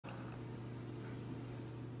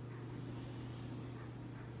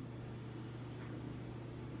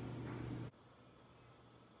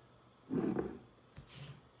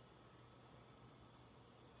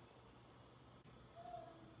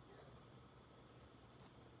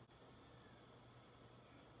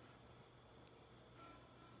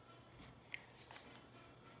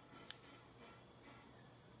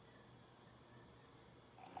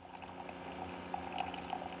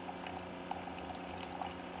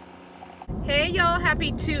Hey y'all,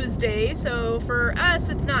 happy Tuesday. So for us,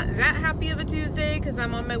 it's not that happy of a Tuesday because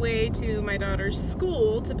I'm on my way to my daughter's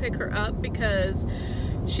school to pick her up because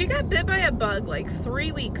she got bit by a bug like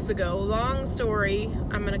 3 weeks ago. Long story,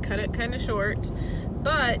 I'm gonna cut it kind of short,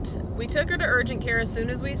 but we took her to urgent care as soon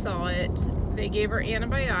as we saw it. They gave her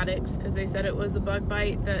antibiotics because they said it was a bug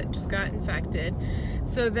bite that just got infected.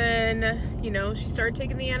 So then, you know, she started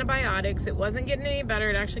taking the antibiotics. It wasn't getting any better.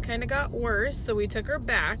 It actually kind of got worse. So we took her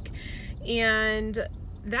back, and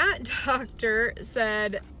that doctor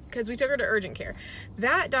said, because we took her to urgent care,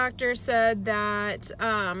 that doctor said that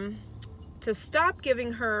to stop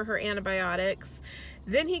giving her antibiotics.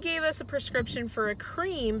 Then he gave us a prescription for a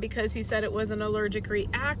cream because he said it was an allergic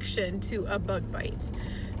reaction to a bug bite.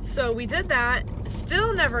 So we did that,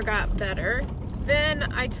 still never got better.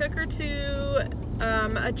 Then I took her to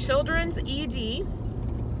a children's ER,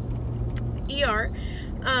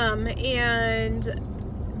 and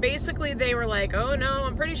basically they were like, oh no,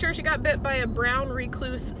 I'm pretty sure she got bit by a brown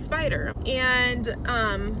recluse spider. And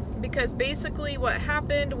because basically what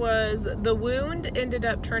happened was the wound ended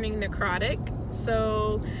up turning necrotic.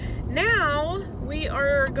 So now we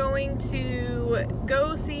are going to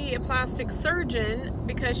go see a plastic surgeon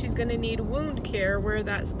because she's going to need wound care where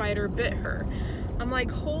that spider bit her. I'm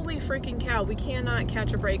like, holy freaking cow, we cannot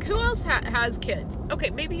catch a break. Who else has kids?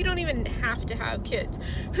 Okay, maybe you don't even have to have kids.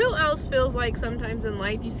 Who else feels like sometimes in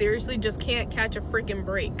life you seriously just can't catch a freaking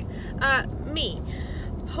break? Me.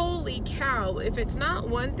 Holy cow, if it's not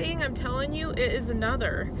one thing, I'm telling you, it is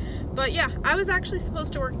another. But yeah, I was actually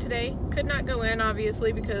supposed to work today. Could not go in,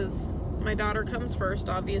 obviously, because my daughter comes first,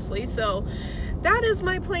 obviously. So that is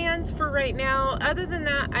my plans for right now. Other than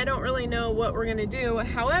that, I don't really know what we're gonna do.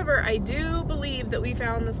 However, I do believe that we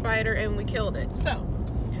found the spider and we killed it. So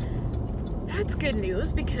that's good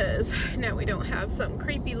news because now we don't have some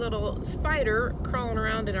creepy little spider crawling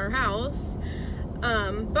around in our house.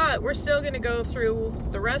 But we're still gonna go through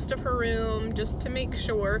the rest of her room just to make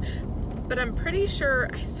sure. But I'm pretty sure,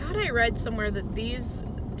 I thought I read somewhere that these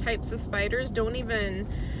types of spiders don't even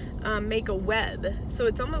make a web. So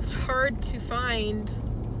it's almost hard to find,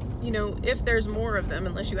 you know, if there's more of them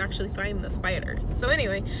unless you actually find the spider. So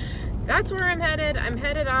anyway, that's where I'm headed. I'm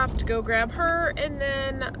headed off to go grab her, and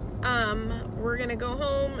then we're gonna go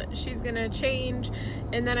home, she's gonna change,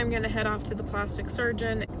 and then I'm gonna head off to the plastic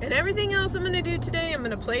surgeon. And everything else I'm gonna do today, I'm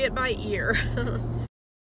gonna play it by ear.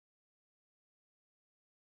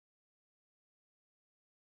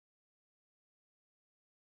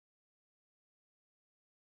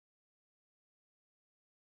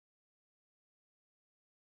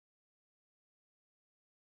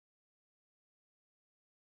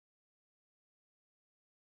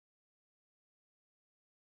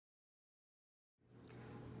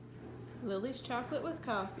 Lily's chocolate with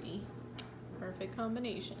coffee. Perfect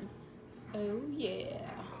combination. Oh yeah.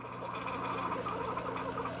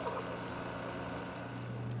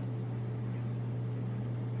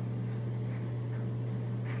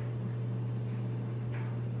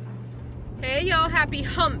 Hey y'all, happy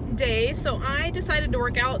hump day. So I decided to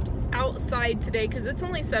work out outside today because it's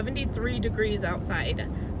only 73 degrees outside.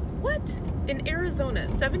 What? In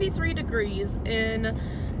Arizona, 73 degrees in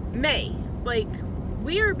May. Like,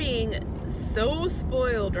 we are being so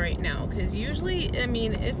spoiled right now because usually, I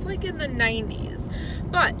mean, it's like in the 90s.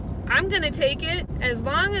 But I'm gonna take it. As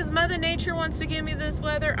long as Mother Nature wants to give me this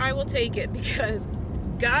weather, I will take it because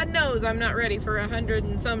God knows I'm not ready for 100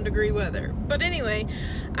 and some degree weather. But anyway,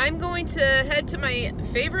 I'm going to head to my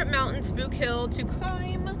favorite mountain, Spook Hill, to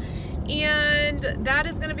climb. And that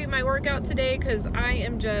is going to be my workout today because I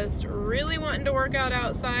am just really wanting to work out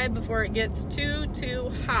outside before it gets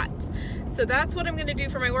too hot. So that's what I'm going to do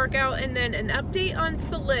for my workout. And then an update on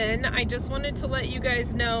Celine. I just wanted to let you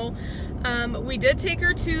guys know we did take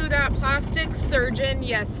her to that plastic surgeon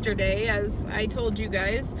yesterday, as I told you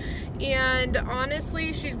guys. And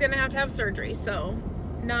honestly, she's going to have surgery. So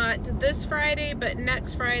not this Friday, but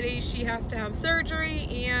next Friday she has to have surgery,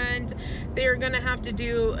 and they're gonna have to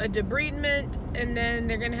do a debridement, and then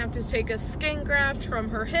they're gonna have to take a skin graft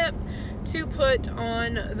from her hip to put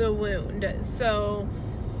on the wound. So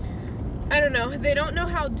I don't know, they don't know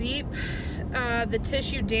how deep the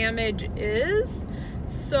tissue damage is,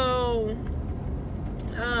 so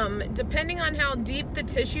depending on how deep the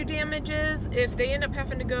tissue damage is, if they end up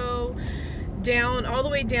having to go down, all the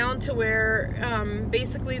way down to where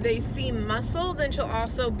basically they see muscle, then she'll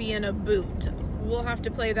also be in a boot. We'll have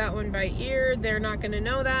to play that one by ear. They're not going to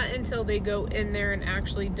know that until they go in there and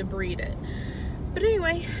actually debride it. But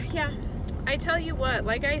anyway, yeah, I tell you what,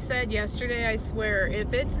 like I said yesterday, I swear,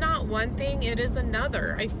 if it's not one thing, it is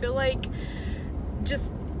another. I feel like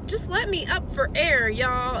just just let me up for air,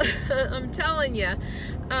 y'all. I'm telling you.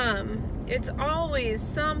 It's always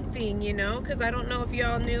something, you know, because I don't know if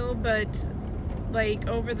y'all knew, but like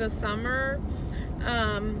over the summer,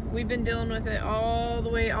 we've been dealing with it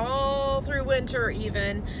all through winter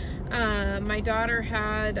even. My daughter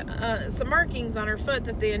had some markings on her foot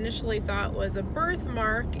that they initially thought was a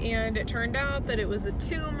birthmark, and it turned out that it was a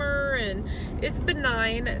tumor, and it's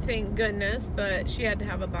benign, thank goodness, but she had to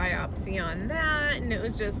have a biopsy on that, and it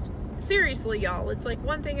was just, seriously, y'all, it's like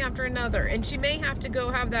one thing after another, and she may have to go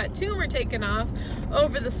have that tumor taken off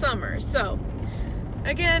over the summer. So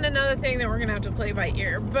again, another thing that we're gonna have to play by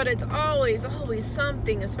ear, but it's always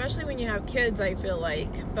something, especially when you have kids, I feel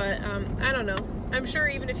like. But I don't know, I'm sure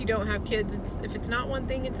even if you don't have kids, if it's not one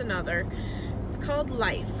thing, it's another. It's called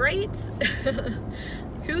life, right?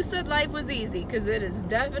 Who said life was easy? Because it is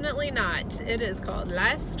definitely not. It is called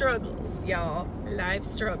life struggles, y'all. Life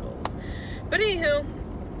struggles. But anywho,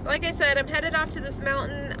 like I said, I'm headed off to this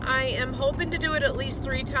mountain. I am hoping to do it at least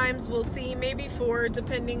 3 times. We'll see, maybe 4,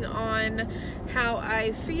 depending on how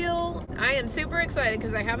I feel. I am super excited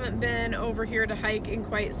because I haven't been over here to hike in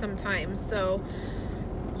quite some time. So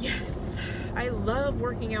yes, I love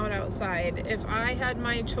working out outside. If I had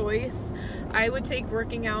my choice, I would take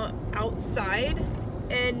working out outside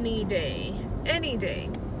any day, any day.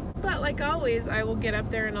 But like always, I will get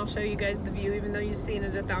up there and I'll show you guys the view, even though you've seen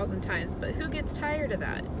it 1,000 times. But who gets tired of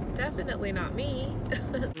that? Definitely not me.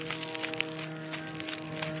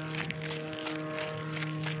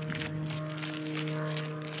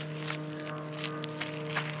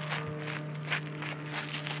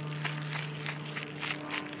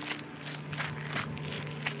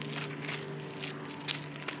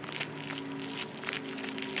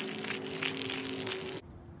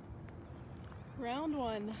 Round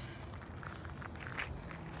 1.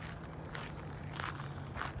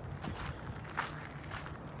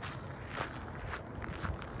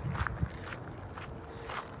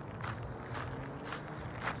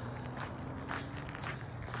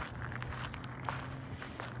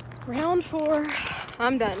 Round 4,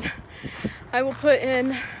 I'm done. I will put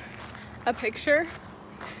in a picture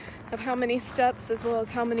of how many steps as well as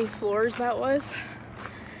how many floors that was.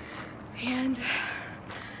 And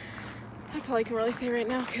that's all I can really say right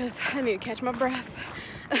now because I need to catch my breath.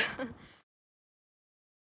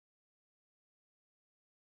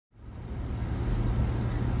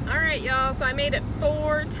 Alright y'all, so I made it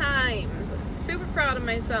 4 times. Super proud of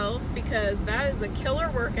myself because that is a killer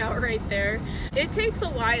workout right there. It takes a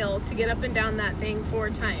while to get up and down that thing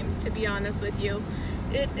 4 times, to be honest with you.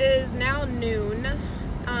 It is now noon.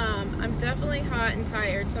 I'm definitely hot and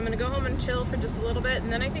tired, so I'm gonna go home and chill for just a little bit,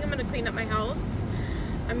 and then I think I'm gonna clean up my house.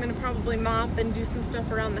 I'm gonna probably mop and do some stuff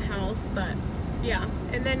around the house, but yeah.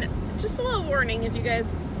 And then just a little warning, if you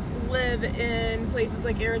guys live in places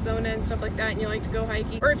like Arizona and stuff like that and you like to go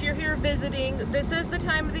hiking, or if you're here visiting, this is the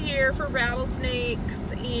time of the year for rattlesnakes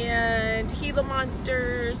and Gila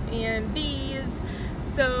monsters and bees.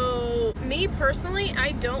 So me personally,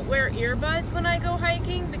 I don't wear earbuds when I go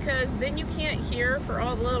hiking because then you can't hear for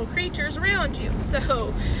all the little creatures around you.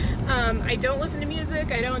 So I don't listen to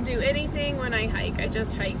music, I don't do anything when I hike. I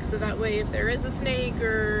just hike, so that way if there is a snake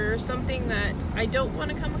or something that I don't want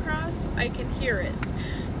to come across, I can hear it.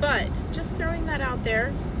 But just throwing that out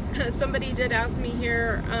there, somebody did ask me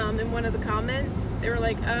here in one of the comments, they were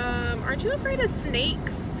like, aren't you afraid of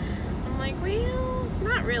snakes? I'm like, well,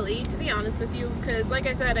 not really, to be honest with you, because like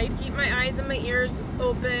I said, I keep my eyes and my ears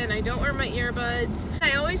open. I don't wear my earbuds.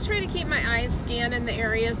 I always try to keep my eyes scanned in the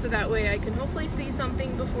area so that way I can hopefully see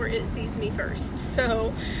something before it sees me first.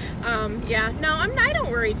 So yeah, no, I don't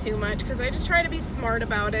worry too much because I just try to be smart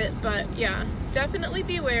about it. But yeah, definitely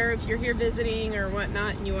be aware if you're here visiting or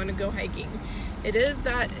whatnot and you want to go hiking. It is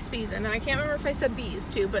that season. And I can't remember if I said bees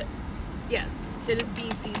too, but yes, it is bee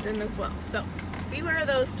season as well. So beware of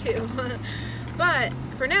those too. But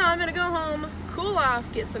for now, I'm gonna go home, cool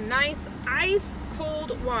off, get some nice ice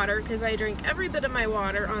cold water because I drink every bit of my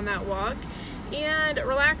water on that walk, and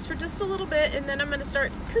relax for just a little bit, and then I'm gonna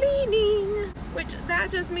start cleaning, which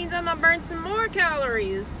that just means I'm gonna burn some more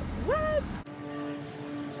calories. What?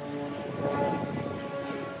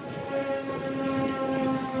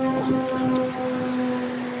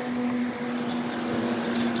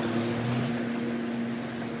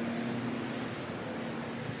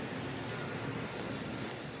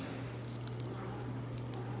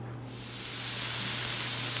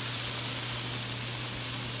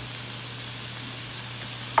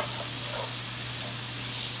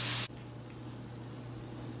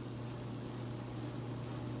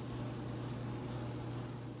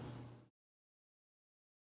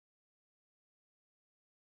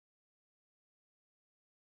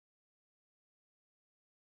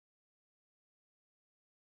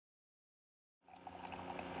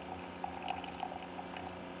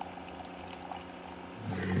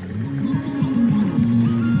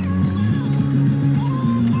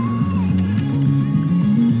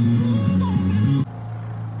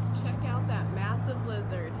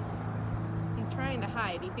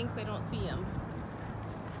 He thinks I don't see him.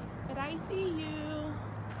 But I see you.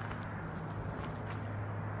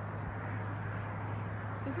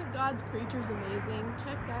 Isn't God's creatures amazing?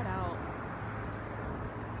 Check that out.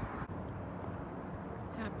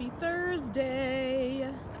 Happy Thursday.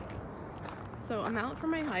 So I'm out for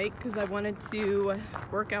my hike because I wanted to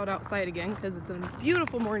work out outside again because it's a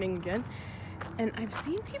beautiful morning again. And I've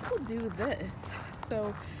seen people do this.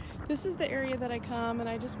 So this is the area that I come and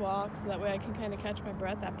I just walk so that way I can kind of catch my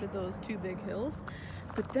breath after those two big hills.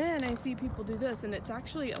 But then I see people do this and it's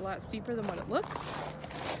actually a lot steeper than what it looks.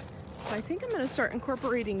 So I think I'm going to start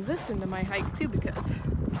incorporating this into my hike too because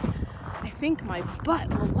I think my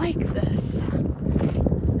butt will like this.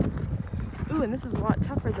 Ooh, and this is a lot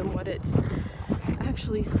tougher than what it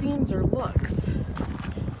actually seems or looks.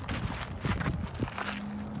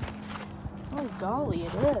 Oh golly,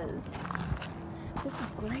 it is. This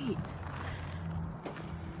is great.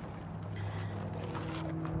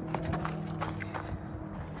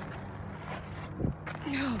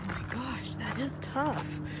 Oh my gosh, that is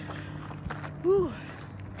tough. Whew.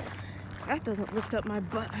 If that doesn't lift up my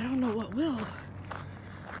butt, I don't know what will.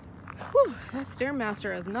 Whew, that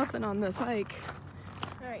Stairmaster has nothing on this hike.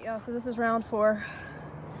 Alright y'all, so this is round 4.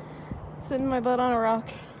 Sitting my butt on a rock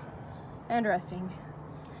and resting.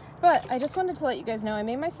 But I just wanted to let you guys know I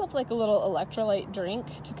made myself like a little electrolyte drink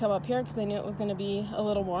to come up here because I knew it was going to be a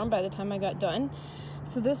little warm by the time I got done.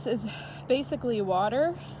 So this is basically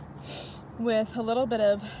water with a little bit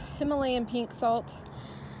of Himalayan pink salt,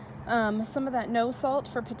 some of that no salt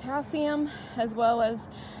for potassium, as well as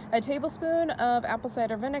a tablespoon of apple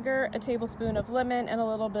cider vinegar, a tablespoon of lemon, and a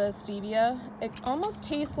little bit of stevia. It almost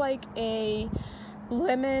tastes like a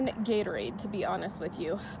lemon Gatorade, to be honest with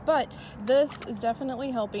you, but this is definitely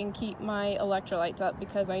helping keep my electrolytes up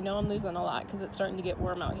because I know I'm losing a lot because it's starting to get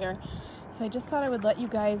warm out here. So I just thought I would let you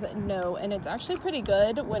guys know, and it's actually pretty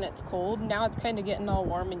good when it's cold. Now it's kind of getting all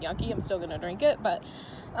warm and yucky. I'm still gonna drink it, but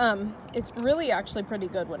it's really actually pretty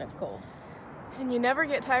good when it's cold. And you never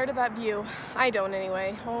get tired of that view. I don't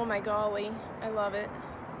anyway. Oh my golly, I love it.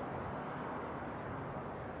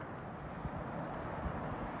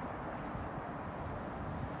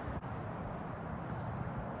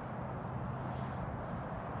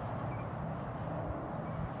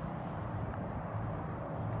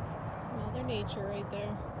 Nature right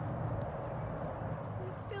there.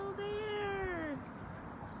 He's still there.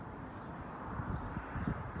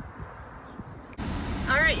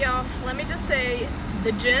 Alright y'all, let me just say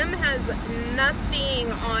the gym has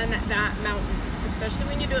nothing on that mountain, especially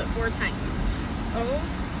when you do it 4 times. Oh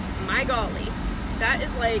my golly. That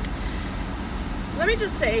is like, let me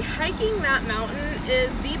just say, hiking that mountain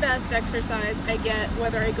is the best exercise I get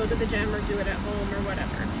whether I go to the gym or do it at home or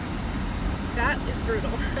whatever. That is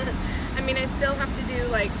brutal. I mean, I still have to do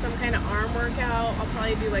like some kind of arm workout. I'll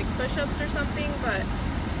probably do like push-ups or something, but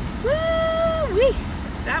woo-wee,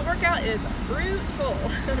 that workout is brutal.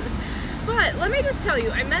 But let me just tell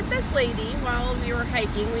you, I met this lady while we were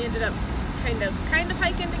hiking. We ended up kind of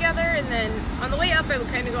hiking together, and then on the way up I would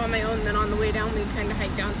kind of go on my own, and then on the way down we'd kind of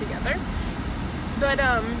hike down together. But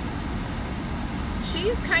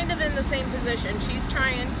she's kind of in the same position. She's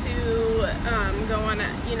trying to go on a,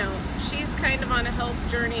 she's kind of on a health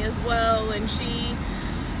journey as well, and she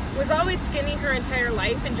was always skinny her entire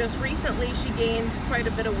life, and just recently she gained quite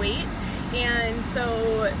a bit of weight, and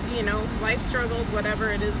so, life struggles, whatever,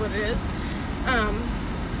 it is what it is.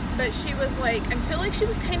 But she was like, I feel like she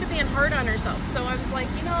was kind of being hard on herself, so I was like,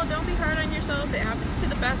 don't be hard on yourself, it happens to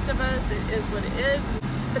the best of us, it is what it is.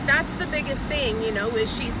 But that's the biggest thing,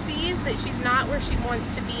 is she sees that she's not where she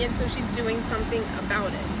wants to be, and so she's doing something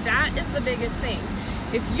about it. That is the biggest thing.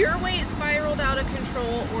 If your weight spiraled out of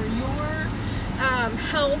control, or your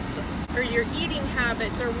health, or your eating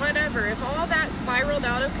habits, or whatever, if all that spiraled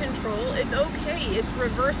out of control, it's okay, it's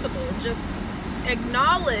reversible. Just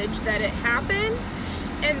acknowledge that it happened,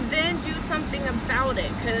 and then do something about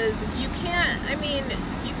it, because you can't,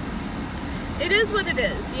 it is what it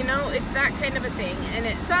is, it's that kind of a thing, and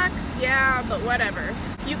it sucks, yeah, but whatever.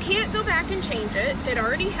 You can't go back and change it, it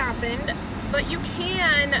already happened, but you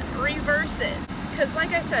can reverse it, because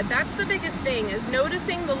like I said, that's the biggest thing, is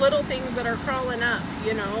noticing the little things that are crawling up,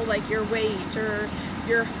 like your weight, or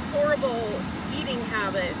your horrible eating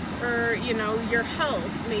habits, or, your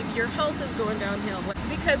health, maybe your health is going downhill,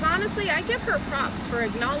 because honestly, I give her props for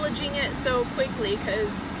acknowledging it so quickly,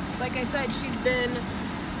 because like I said, she's been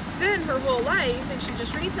thin her whole life, and she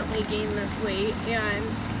just recently gained this weight, and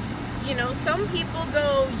some people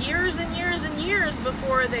go years and years and years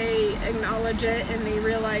before they acknowledge it and they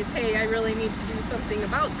realize, hey, I really need to do something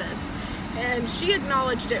about this. And she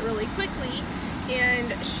acknowledged it really quickly,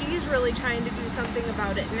 and she's really trying to do something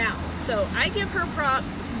about it now. So I give her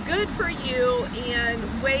props. Good for you,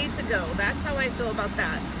 and way to go. That's how I feel about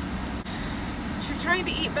that. She's trying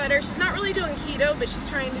to eat better. She's not really doing keto, but she's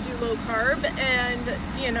trying to do low carb, and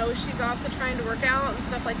you know, she's also trying to work out and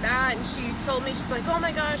stuff like that. And she told me, she's like, oh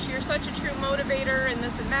my gosh, you're such a true motivator and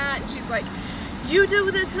this and that. And she's like, you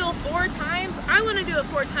do this hill 4 times? I want to do it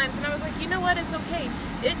 4 times. And I was like, you know what, it's okay.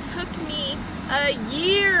 It took me a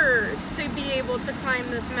year to be able to climb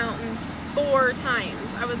this mountain 4 times.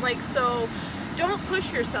 I was like, so don't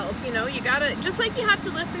push yourself, you know, you gotta, just like you have to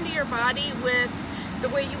listen to your body with the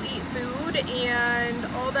way you eat food and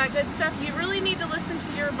all that good stuff, you really need to listen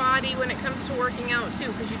to your body when it comes to working out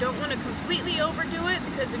too, because you don't want to completely overdo it,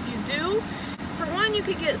 because if you do, for one, you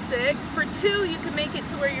could get sick. For 2, you could make it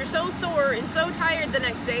to where you're so sore and so tired the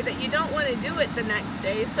next day that you don't want to do it the next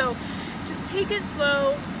day. So just take it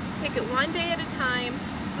slow, take it one day at a time.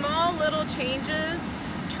 Small little changes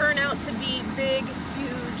turn out to be big,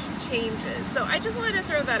 huge changes. So I just wanted to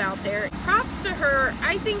throw that out there. Props to her.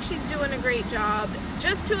 I think she's doing a great job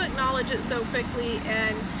just to acknowledge it so quickly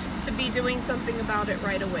and to be doing something about it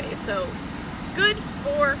right away. So good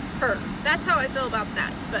for her. That's how I feel about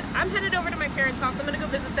that. But I'm headed over to my parents' house. I'm gonna go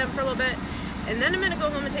visit them for a little bit, and then I'm gonna go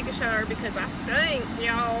home and take a shower because I stink,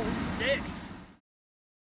 y'all.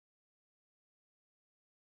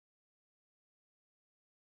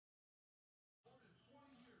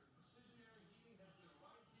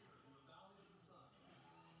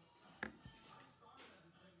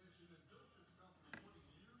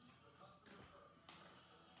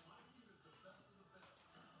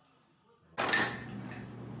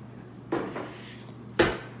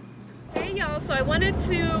 So I wanted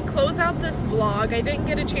to close out this vlog. I didn't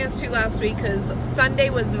get a chance to last week because Sunday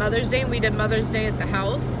was Mother's Day and we did Mother's Day at the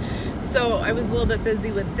house. So I was a little bit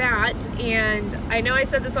busy with that. And I know I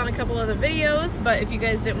said this on a couple other videos, but if you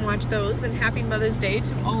guys didn't watch those, then happy Mother's Day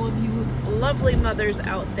to all of you lovely mothers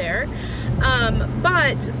out there.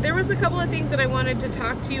 But there was a couple of things that I wanted to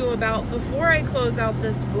talk to you about before I close out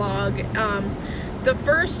this vlog. The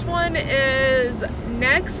first one is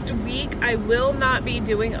next week I will not be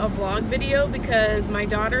doing a vlog video because my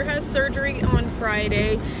daughter has surgery on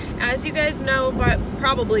Friday. As you guys know, but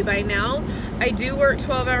probably by now, I do work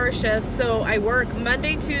 12-hour shifts. So I work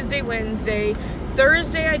Monday, Tuesday, Wednesday.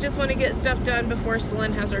 Thursday I just want to get stuff done before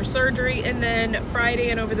Celine has her surgery, and then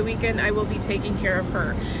Friday and over the weekend I will be taking care of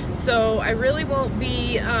her. So I really won't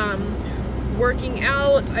be working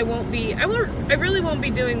out. I really won't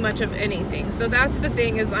be doing much of anything. So that's the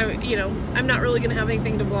thing, is I'm not really gonna have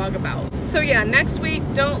anything to vlog about. So yeah, next week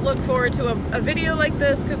don't look forward to a video like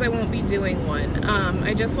this because I won't be doing one.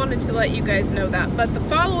 I just wanted to let you guys know that. But the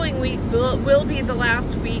following week will be the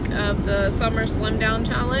last week of the Summer Slim Down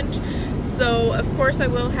challenge. So of course I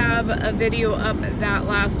will have a video up that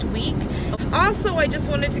last week. Also, I just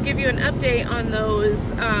wanted to give you an update on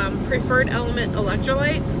those preferred element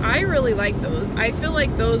electrolytes. I really like those. I feel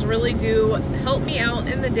like those really do help me out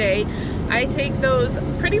in the day. I take those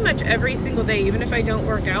pretty much every single day, even if I don't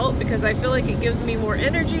work out, because I feel like it gives me more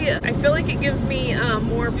energy. I feel like it gives me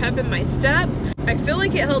more pep in my step. I feel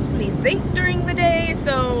like it helps me think during the day.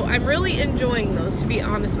 So I'm really enjoying those, to be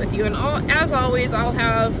honest with you. And as always, I'll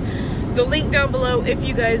have the link down below if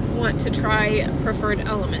you guys want to try preferred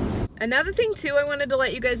elements. Another thing too, I wanted to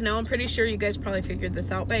let you guys know, I'm pretty sure you guys probably figured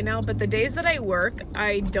this out by now, but the days that I work,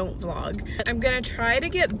 I don't vlog. I'm gonna try to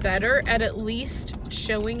get better at least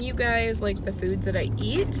showing you guys like the foods that I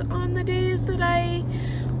eat on the days that I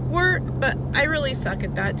work, but I really suck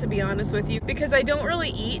at that, to be honest with you, because I don't really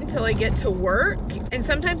eat until I get to work, and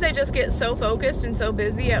sometimes I just get so focused and so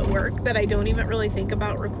busy at work that I don't even really think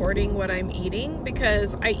about recording what I'm eating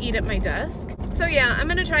because I eat at my desk. So yeah, I'm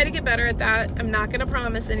gonna try to get better at that. I'm not gonna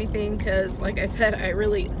promise anything because, like I said, I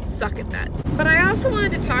really suck at that. But I also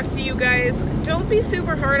wanted to talk to you guys, don't be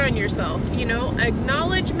super hard on yourself. You know,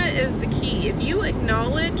 acknowledgement is the key. If you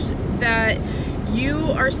acknowledge that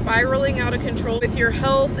you are spiraling out of control with your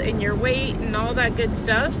health and your weight and all that good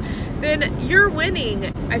stuff, then you're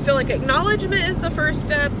winning. I feel like acknowledgement is the first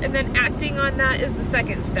step, and then acting on that is the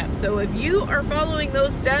second step. So if you are following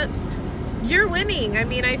those steps, you're winning. I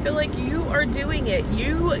mean, I feel like you are doing it.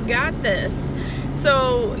 You got this.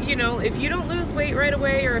 So, you know, if you don't lose weight right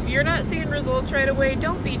away, or if you're not seeing results right away,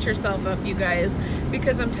 don't beat yourself up, you guys,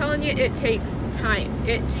 because I'm telling you, it takes time.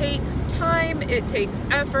 It takes time, it takes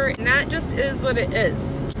effort, and that just is what it is.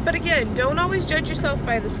 But again, don't always judge yourself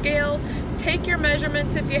by the scale. Take your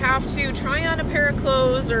measurements if you have to. Try on a pair of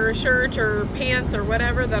clothes or a shirt or pants or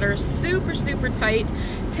whatever that are super, super tight.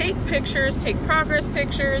 take pictures, take progress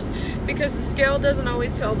pictures, because the scale doesn't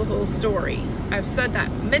always tell the whole story. I've said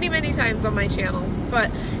that many, many times on my channel, but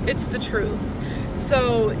it's the truth.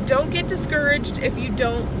 So don't get discouraged if you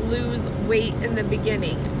don't lose weight in the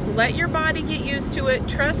beginning. Let your body get used to it.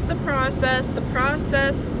 Trust the process. The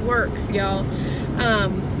process works, y'all.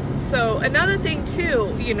 So another thing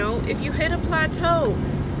too, you know, if you hit a plateau,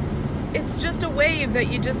 it's just a wave that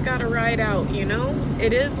you just gotta ride out, you know?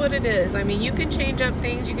 It is what it is. I mean, you can change up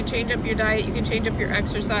things, you can change up your diet, you can change up your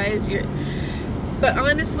exercise, but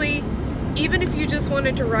honestly, even if you just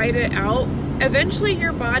wanted to ride it out, eventually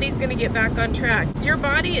your body's gonna get back on track. Your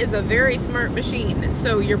body is a very smart machine,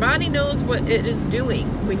 so your body knows what it is doing.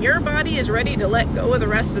 When your body is ready to let go of the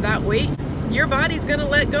rest of that weight, your body's gonna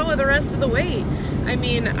let go of the rest of the weight. I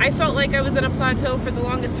mean, I felt like I was in a plateau for the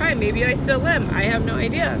longest time. Maybe I still am. I have no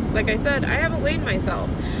idea. Like I said, I haven't weighed myself.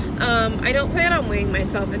 I don't plan on weighing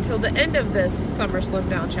myself until the end of this Summer Slim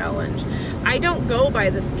Down Challenge. I don't go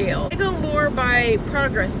by the scale. I go more by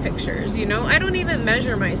progress pictures, you know? I don't even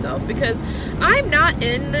measure myself because I'm not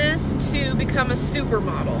in this to become a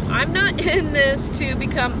supermodel. I'm not in this to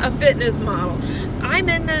become a fitness model. I'm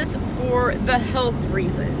in this for the health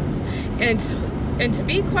reasons. And to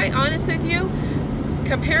be quite honest with you,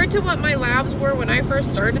 compared to what my labs were when I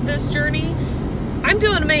first started this journey, I'm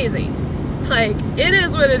doing amazing. Like, it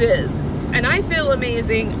is what it is. And I feel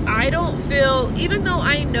amazing. I don't feel, even though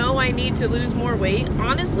I know I need to lose more weight,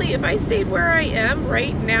 honestly, if I stayed where I am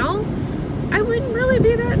right now, I wouldn't really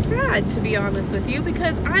be that sad, to be honest with you,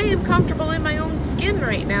 because I am comfortable in my own skin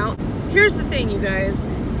right now. Here's the thing, you guys.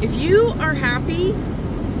 If you are happy,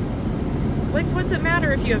 like, what's it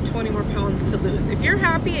matter if you have 20 more pounds to lose? If you're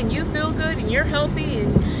happy and you feel good and you're healthy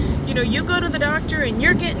and, you know, you go to the doctor and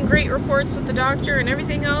you're getting great reports with the doctor and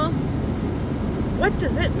everything else, what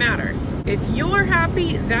does it matter? If you're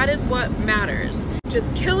happy, that is what matters.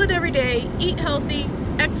 Just kill it every day, eat healthy,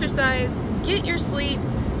 exercise, get your sleep,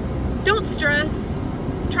 don't stress,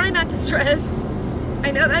 try not to stress.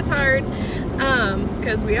 I know that's hard,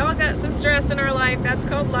 because we all got some stress in our life. That's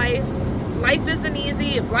called life. Life isn't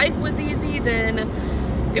easy. If life was easy, then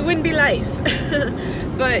it wouldn't be life.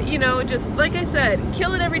 But, you know, just like I said,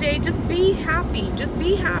 kill it every day. Just be happy. Just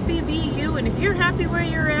be happy, be you. And if you're happy where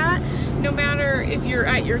you're at, no matter if you're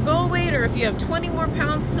at your goal weight or if you have 20 more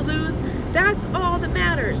pounds to lose, that's all that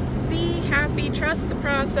matters. Be happy, trust the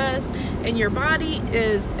process, and your body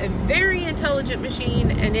is a very intelligent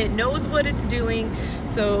machine and it knows what it's doing.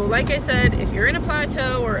 So like I said, if you're in a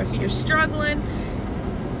plateau or if you're struggling,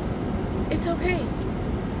 it's okay.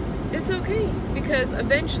 It's okay, because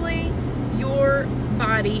eventually your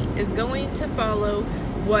body is going to follow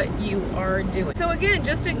what you are doing. So again,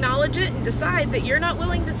 just acknowledge it and decide that you're not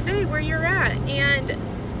willing to stay where you're at, and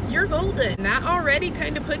you're golden. That already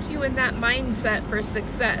kind of puts you in that mindset for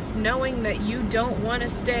success, knowing that you don't want to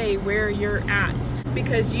stay where you're at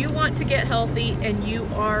because you want to get healthy and you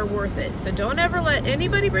are worth it. So don't ever let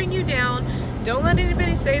anybody bring you down. Don't let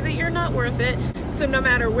anybody say that you're not worth it. So no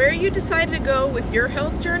matter where you decide to go with your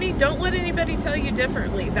health journey, don't let anybody tell you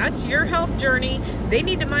differently. That's your health journey. They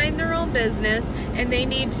need to mind their own business and they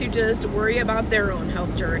need to just worry about their own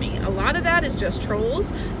health journey. A lot of that is just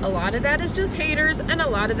trolls, a lot of that is just haters, and a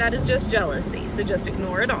lot of that is just jealousy. So just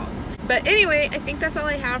ignore it all. But anyway, I think that's all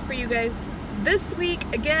I have for you guys this week.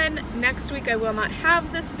 Again, next week I will not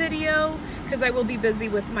have this video because I will be busy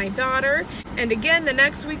with my daughter. And again, the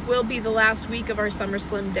next week will be the last week of our Summer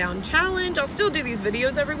Slim Down Challenge. I'll still do these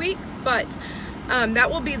videos every week, but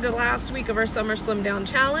that will be the last week of our Summer Slim Down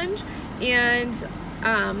Challenge. And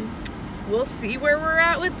we'll see where we're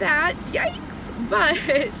at with that. Yikes.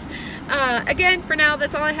 But again, for now,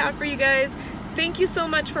 that's all I have for you guys. Thank you so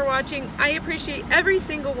much for watching. I appreciate every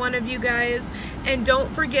single one of you guys. And don't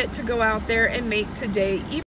forget to go out there and make today even